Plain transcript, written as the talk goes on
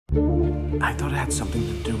I thought it had something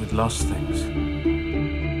to do with lost things.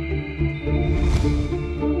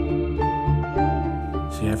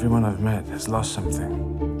 See, everyone I've met has lost something.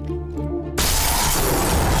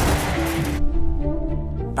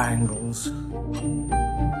 Bangles,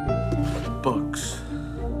 books,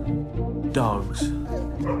 dogs.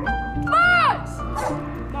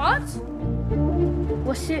 What?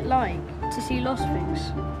 What's it like to see lost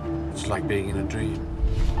things? It's like being in a dream.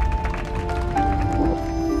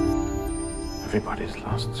 Everybody's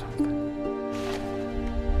lost something.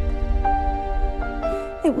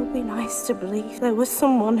 It would be nice to believe there was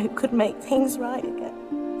someone who could make things right again.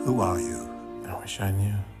 Who are you? I wish I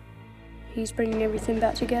knew. He's bringing everything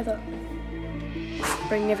back together.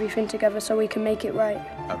 Bringing everything together so we can make it right.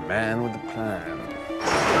 A man with a plan.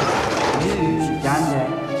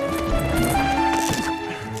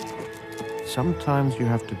 Sometimes you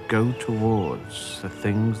have to go towards the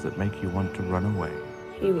things that make you want to run away.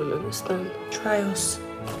 He wouldn't understand. Try us.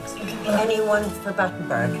 Anyone for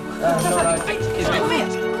Battenberg?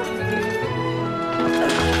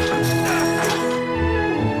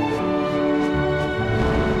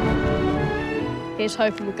 Here's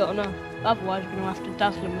hoping we got enough. Otherwise, we're going to have to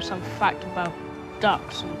dazzle him with some fact about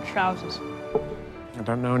ducks and trousers. I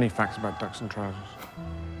don't know any facts about ducks and trousers.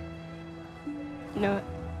 You know it?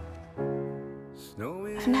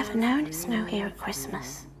 I've never known it snow here at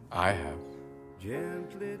Christmas. I have.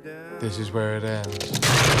 This is where it ends.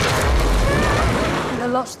 And the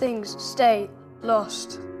lost things stay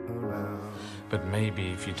lost. But maybe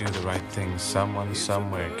if you do the right thing, someone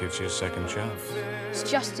somewhere gives you a second chance. It's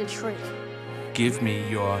just a trick. Give me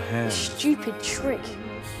your hand. Stupid trick.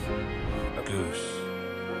 Goose.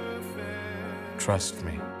 Trust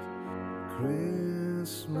me.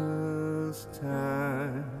 Christmas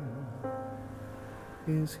time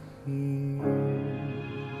is here.